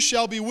 and you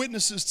shall be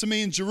witnesses to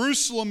me in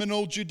Jerusalem and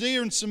all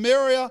Judea and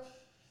Samaria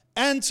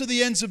and to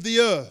the ends of the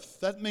earth."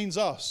 That means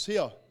us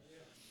here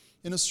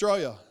in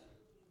Australia.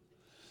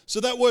 So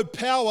that word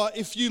power,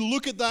 if you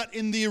look at that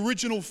in the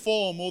original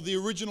form or the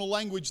original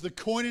language, the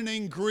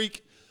Koine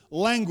Greek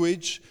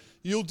language,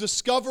 you'll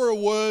discover a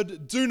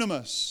word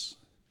dunamis.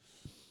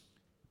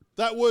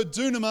 That word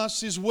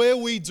dunamis is where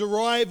we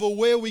derive, or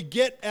where we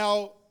get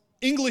our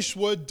English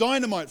word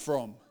dynamite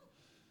from.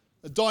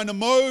 A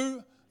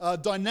dynamo,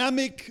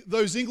 dynamic,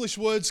 those English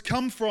words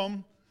come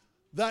from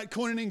that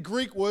Koine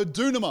Greek word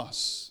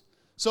dunamis.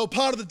 So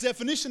part of the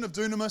definition of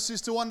dunamis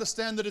is to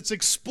understand that it's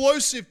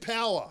explosive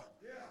power.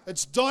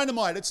 It's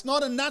dynamite. It's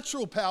not a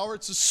natural power.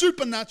 It's a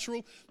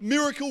supernatural,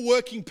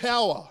 miracle-working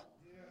power.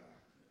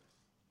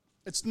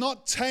 It's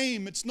not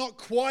tame. It's not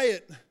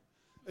quiet.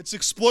 It's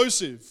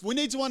explosive. We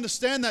need to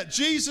understand that.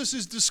 Jesus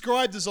is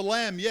described as a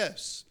lamb,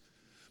 yes.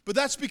 But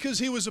that's because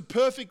he was a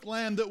perfect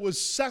lamb that was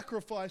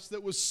sacrificed,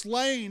 that was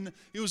slain.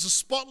 He was a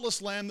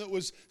spotless lamb that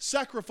was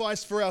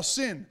sacrificed for our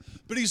sin.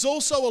 But he's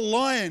also a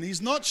lion.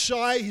 He's not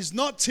shy. He's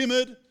not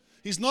timid.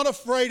 He's not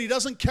afraid. He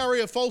doesn't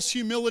carry a false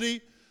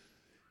humility.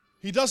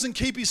 He doesn't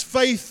keep his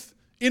faith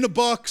in a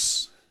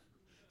box.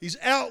 He's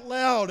out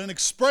loud and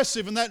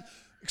expressive, and that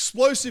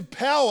explosive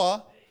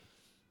power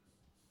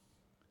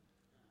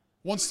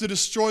wants to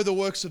destroy the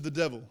works of the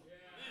devil.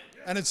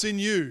 And it's in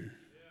you.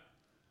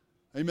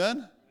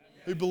 Amen?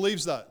 Who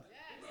believes that?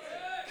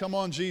 Come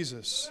on,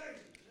 Jesus.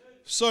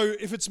 So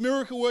if it's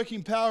miracle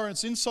working power and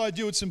it's inside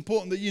you, it's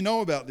important that you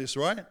know about this,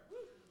 right?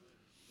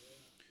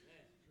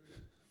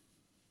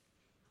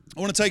 I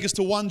want to take us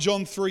to 1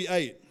 John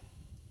 3:8.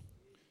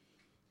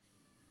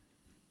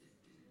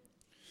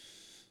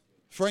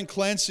 Frank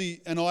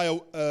Clancy and I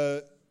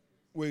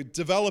we're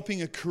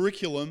developing a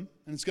curriculum,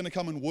 and it's going to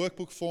come in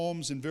workbook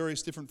forms, in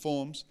various different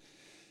forms,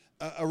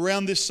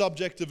 around this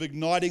subject of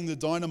igniting the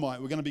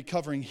dynamite. We're going to be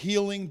covering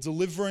healing,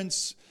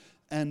 deliverance,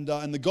 and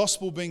the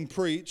gospel being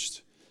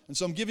preached. And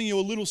so I'm giving you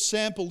a little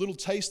sample, little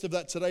taste of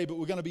that today, but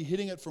we're going to be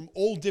hitting it from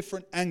all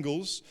different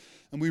angles.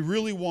 And we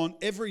really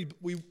want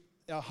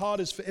our heart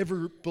is for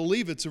every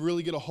believer to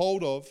really get a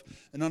hold of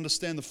and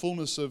understand the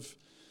fullness of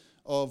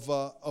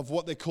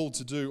what they're called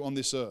to do on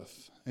this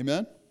earth.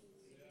 Amen?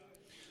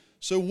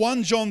 So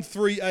 1 John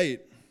 3:8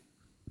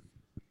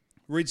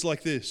 reads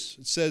like this.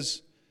 It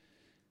says,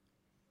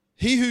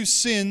 "He who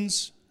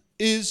sins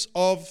is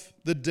of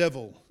the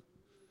devil."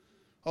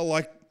 I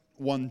like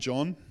 1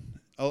 John.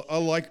 I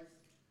like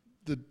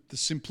the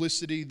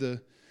simplicity,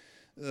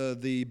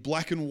 the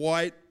black and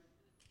white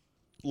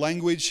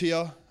language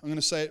here. I'm going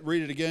to say it,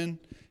 read it again.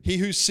 He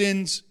who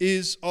sins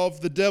is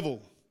of the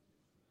devil.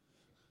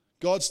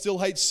 God still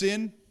hates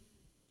sin.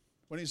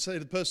 When you say to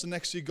the person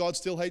next to you, God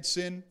still hates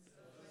sin.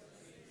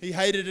 He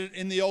hated it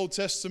in the Old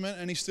Testament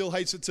and he still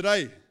hates it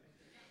today.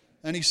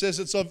 And he says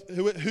it's of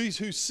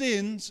who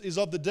sins is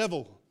of the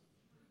devil.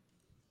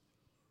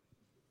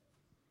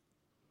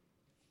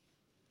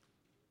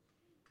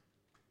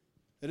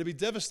 It'd be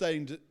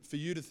devastating for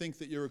you to think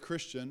that you're a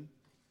Christian,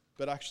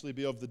 but actually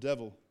be of the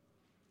devil.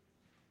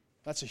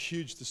 That's a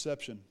huge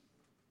deception.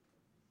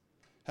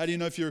 How do you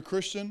know if you're a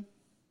Christian?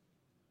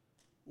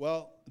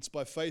 Well, it's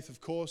by faith,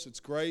 of course, it's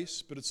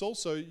grace, but it's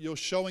also you're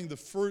showing the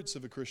fruits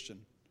of a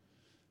Christian.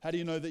 How do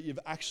you know that you've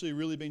actually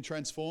really been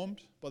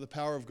transformed by the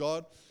power of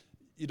God?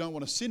 You don't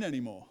want to sin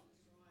anymore.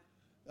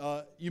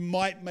 You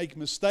might make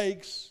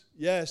mistakes,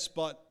 yes,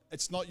 but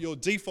it's not your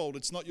default.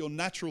 It's not your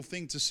natural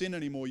thing to sin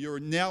anymore. You're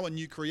now a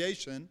new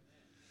creation,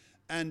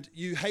 and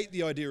you hate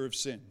the idea of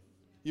sin.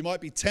 You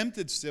might be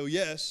tempted still,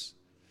 yes.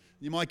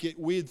 You might get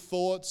weird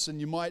thoughts, and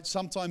you might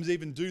sometimes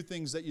even do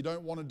things that you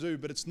don't want to do,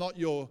 but it's not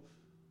your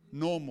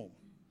normal.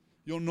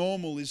 Your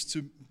normal is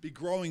to be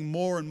growing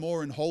more and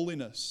more in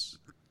holiness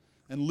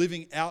and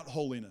living out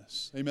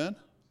holiness. Amen?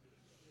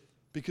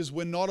 Because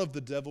we're not of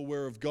the devil,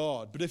 we're of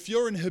God. But if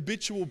you're in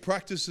habitual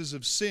practices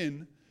of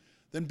sin,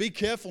 then be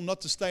careful not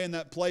to stay in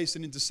that place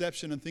and in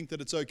deception and think that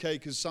it's okay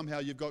because somehow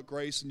you've got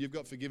grace and you've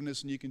got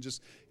forgiveness and you can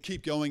just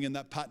keep going in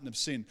that pattern of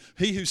sin.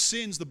 He who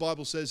sins, the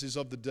Bible says, is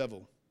of the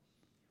devil.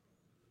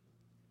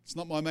 It's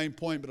not my main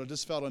point, but I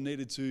just felt I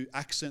needed to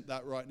accent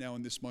that right now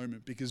in this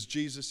moment because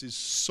Jesus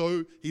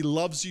he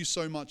loves you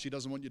so much, he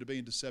doesn't want you to be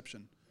in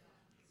deception.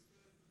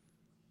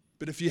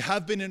 But if you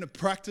have been in a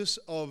practice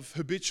of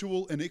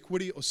habitual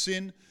iniquity or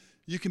sin,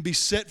 you can be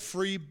set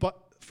free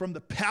from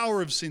the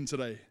power of sin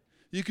today.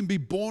 You can be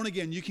born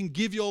again. You can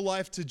give your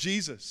life to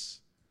Jesus.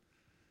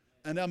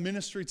 And our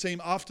ministry team,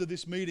 after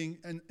this meeting,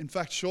 and in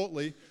fact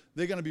shortly,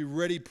 they're going to be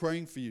ready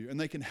praying for you, and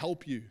they can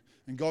help you,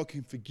 and God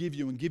can forgive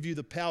you and give you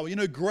the power. You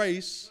know,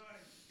 grace,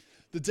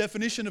 the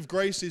definition of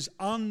grace is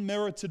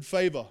unmerited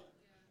favor.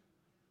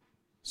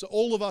 So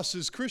all of us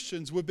as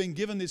Christians, we've been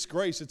given this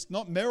grace. It's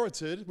not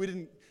merited. We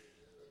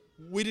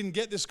didn't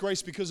get this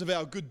grace because of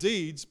our good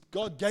deeds.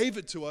 God gave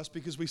it to us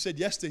because we said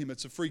yes to Him.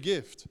 It's a free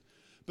gift.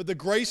 But the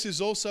grace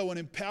is also an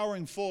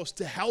empowering force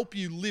to help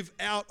you live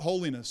out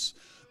holiness.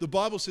 The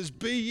Bible says,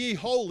 "Be ye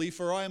holy,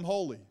 for I am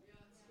holy."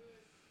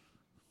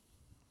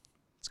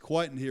 It's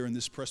quiet in here in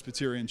this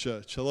Presbyterian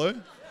church.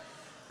 Hello?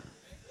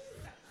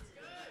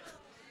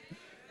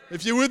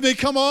 If you're with me,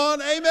 come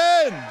on.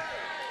 Amen.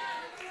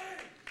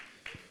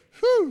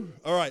 Whew.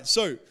 All right,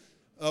 so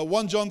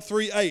 1 John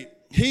 3:8.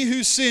 He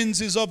who sins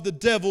is of the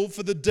devil,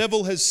 for the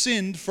devil has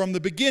sinned from the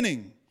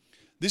beginning.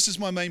 This is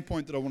my main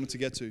point that I wanted to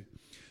get to.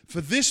 For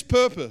this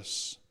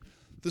purpose,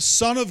 the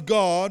Son of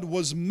God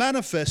was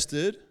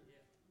manifested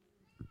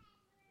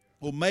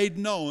or made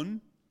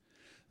known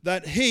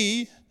that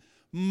He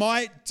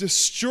might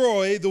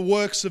destroy the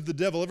works of the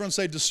devil. Everyone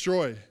say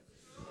destroy.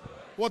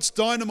 What's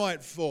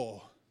dynamite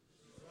for?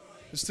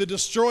 It's to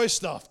destroy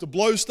stuff, to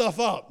blow stuff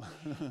up.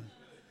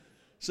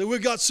 So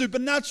we've got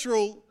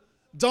supernatural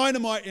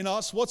dynamite in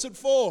us. What's it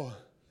for?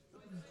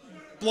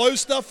 Blow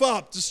stuff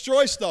up,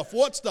 destroy stuff.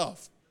 What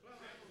stuff?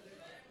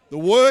 The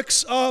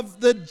works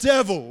of the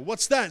devil.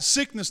 What's that?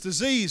 Sickness,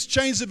 disease,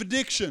 chains of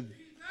addiction,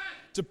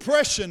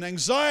 depression,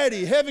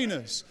 anxiety,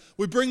 heaviness.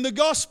 We bring the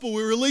gospel.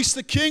 We release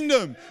the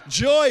kingdom.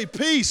 Joy,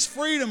 peace,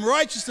 freedom,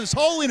 righteousness,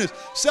 holiness,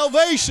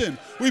 salvation.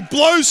 We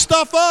blow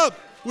stuff up.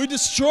 We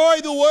destroy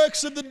the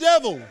works of the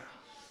devil.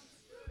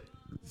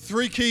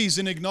 3 keys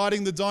in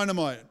igniting the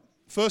dynamite.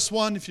 First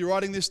one, if you're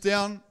writing this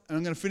down, and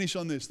I'm going to finish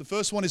on this. The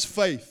first one is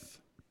faith.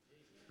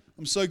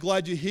 I'm so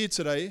glad you're here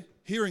today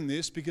hearing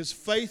this because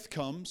faith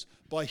comes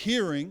by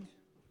hearing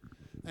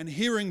and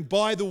hearing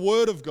by the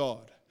word of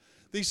God.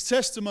 These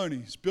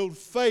testimonies build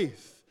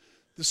faith.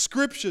 The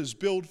scriptures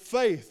build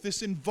faith.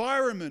 This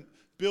environment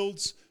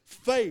builds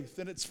faith.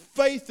 And it's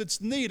faith that's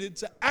needed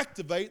to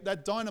activate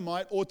that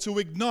dynamite or to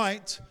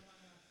ignite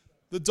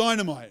the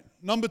dynamite.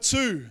 Number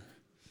 2,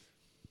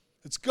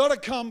 it's got to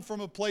come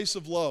from a place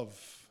of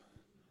love.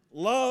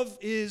 Love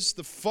is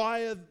the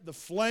fire, the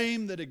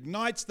flame that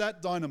ignites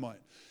that dynamite.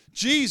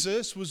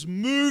 Jesus was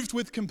moved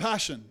with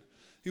compassion.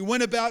 He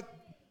went about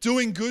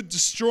doing good,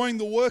 destroying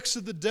the works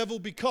of the devil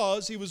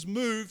because he was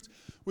moved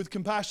with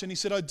compassion. He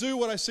said, I do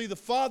what I see the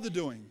Father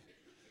doing.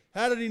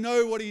 How did he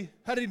know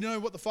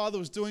what the Father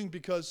was doing?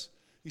 Because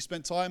he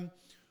spent time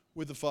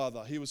with the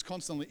Father. He was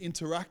constantly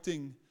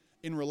interacting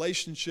in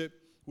relationship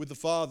with the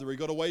Father. He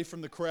got away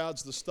from the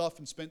crowds, the stuff,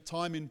 and spent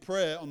time in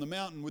prayer on the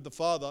mountain with the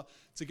Father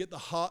to get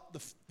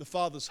the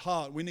Father's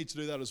heart. We need to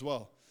do that as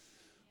well.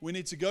 We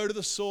need to go to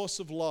the source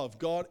of love.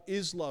 God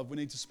is love. We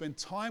need to spend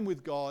time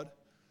with God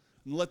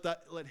and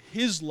let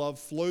His love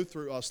flow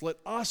through us. Let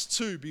us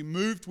too be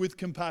moved with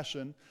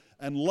compassion,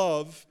 and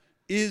love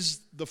is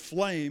the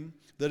flame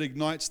that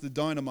ignites the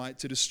dynamite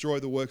to destroy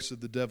the works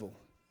of the devil.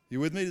 You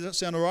with me? Does that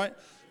sound all right?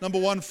 Number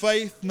 1,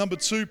 faith. Number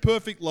 2,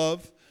 perfect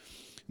love.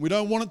 We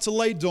don't want it to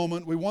lay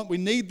dormant. We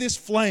need this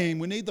flame.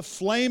 We need the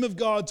flame of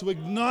God to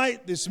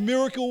ignite this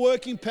miracle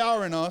working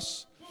power in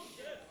us.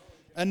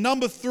 And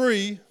number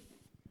 3,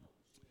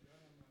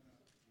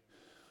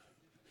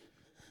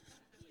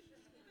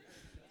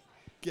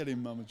 get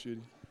him, Mama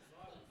Judy.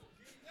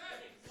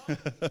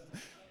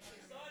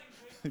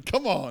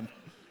 Come on.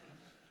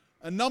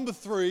 And number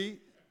 3,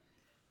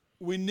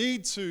 we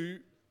need to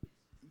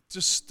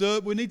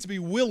be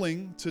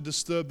willing to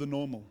disturb the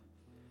normal.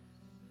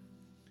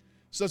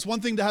 So it's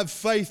one thing to have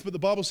faith, but the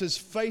Bible says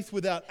faith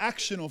without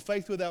action or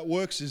faith without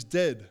works is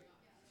dead.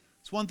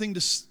 It's one thing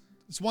to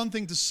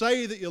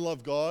say that you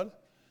love God.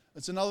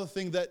 It's another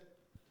thing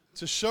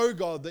to show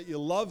God that you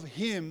love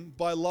Him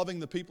by loving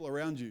the people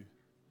around you.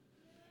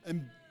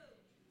 And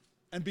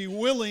be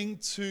willing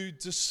to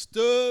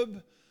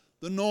disturb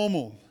the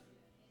normal.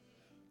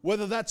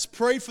 Whether that's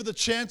pray for the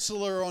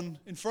chancellor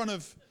in front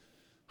of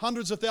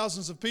hundreds of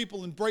thousands of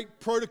people and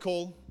break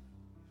protocol,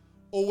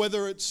 or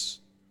whether it's,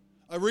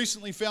 I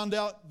recently found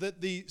out that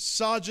the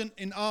sergeant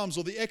in arms,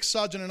 or the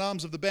ex-sergeant in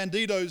arms of the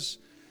Bandidos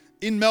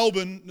in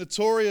Melbourne,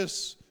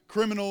 notorious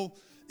criminal,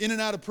 in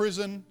and out of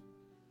prison,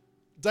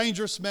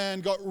 dangerous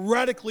man, got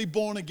radically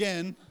born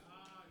again.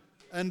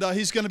 And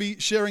he's going to be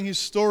sharing his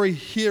story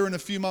here in a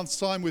few months'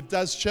 time with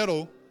Daz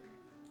Chettle.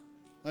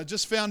 I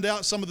just found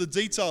out some of the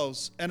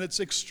details, and it's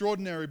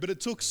extraordinary. But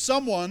it took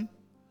someone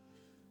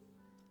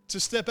to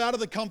step out of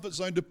the comfort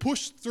zone, to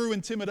push through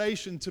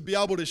intimidation, to be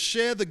able to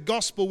share the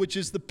gospel, which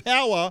is the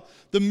power,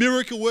 the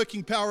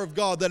miracle-working power of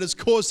God that has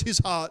caused his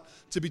heart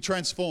to be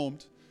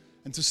transformed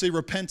and to see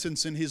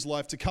repentance in his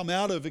life, to come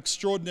out of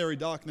extraordinary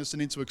darkness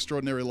and into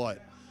extraordinary light.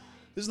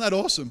 Isn't that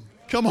awesome?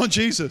 Come on,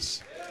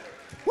 Jesus.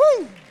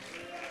 Woo!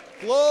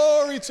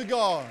 Glory to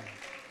God.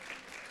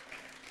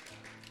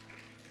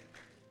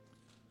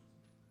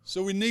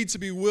 So we need to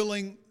be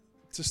willing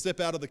to step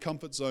out of the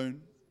comfort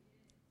zone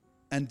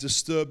and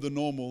disturb the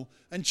normal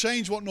and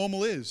change what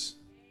normal is.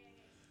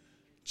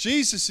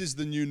 Jesus is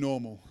the new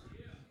normal.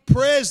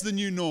 Prayer's the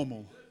new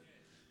normal.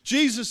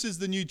 Jesus is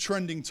the new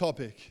trending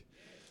topic.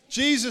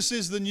 Jesus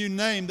is the new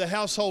name, the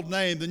household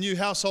name, the new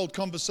household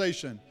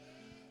conversation.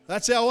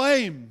 That's our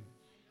aim.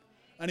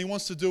 And He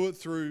wants to do it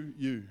through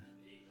you.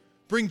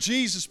 Bring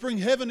Jesus, bring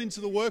heaven into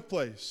the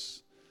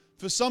workplace.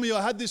 For some of you,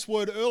 I had this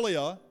word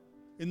earlier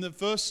in the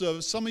first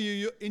service. Some of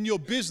you in your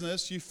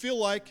business, you feel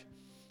like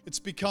it's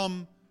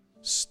become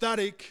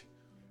static,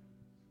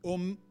 or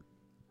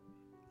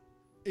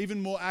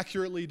even more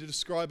accurately to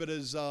describe it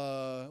as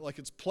like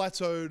it's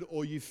plateaued,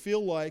 or you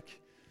feel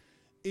like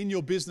in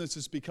your business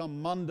it's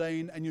become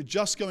mundane and you're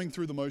just going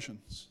through the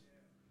motions.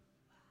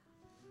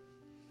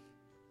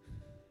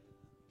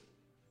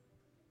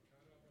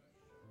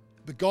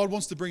 But God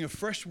wants to bring a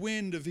fresh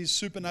wind of His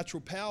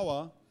supernatural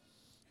power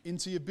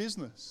into your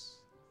business,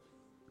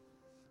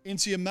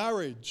 into your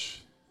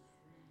marriage.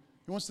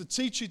 He wants to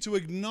teach you to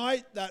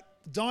ignite that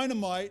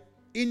dynamite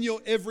in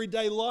your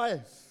everyday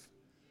life.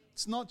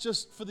 It's not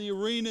just for the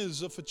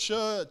arenas or for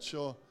church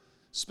or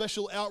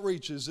special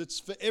outreaches. It's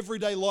for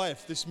everyday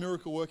life, this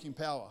miracle working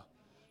power.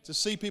 To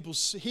see people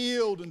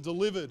healed and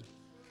delivered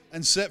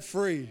and set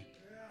free.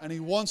 And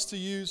He wants to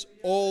use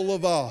all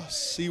of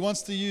us. He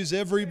wants to use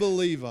every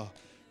believer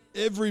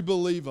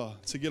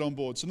to get on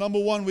board. So number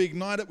 1, we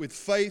ignite it with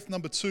faith.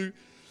 Number 2,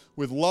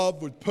 with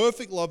love, with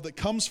perfect love that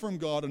comes from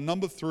God. And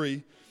number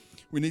 3,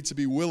 we need to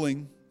be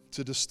willing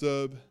to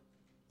disturb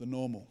the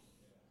normal.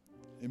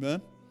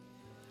 Amen?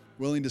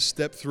 Willing to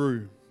step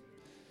through.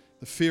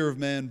 The fear of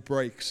man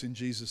breaks in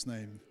Jesus'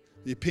 name.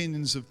 The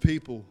opinions of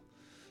people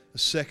are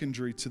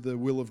secondary to the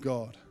will of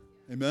God.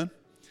 Amen?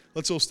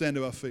 Let's all stand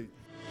to our feet.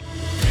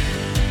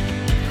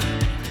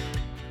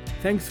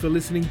 Thanks for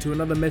listening to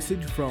another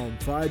message from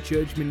Fire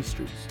Church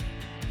Ministries.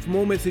 For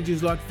more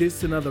messages like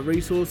this and other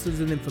resources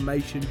and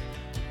information,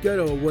 go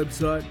to our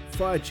website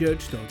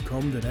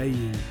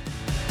firechurch.com.au.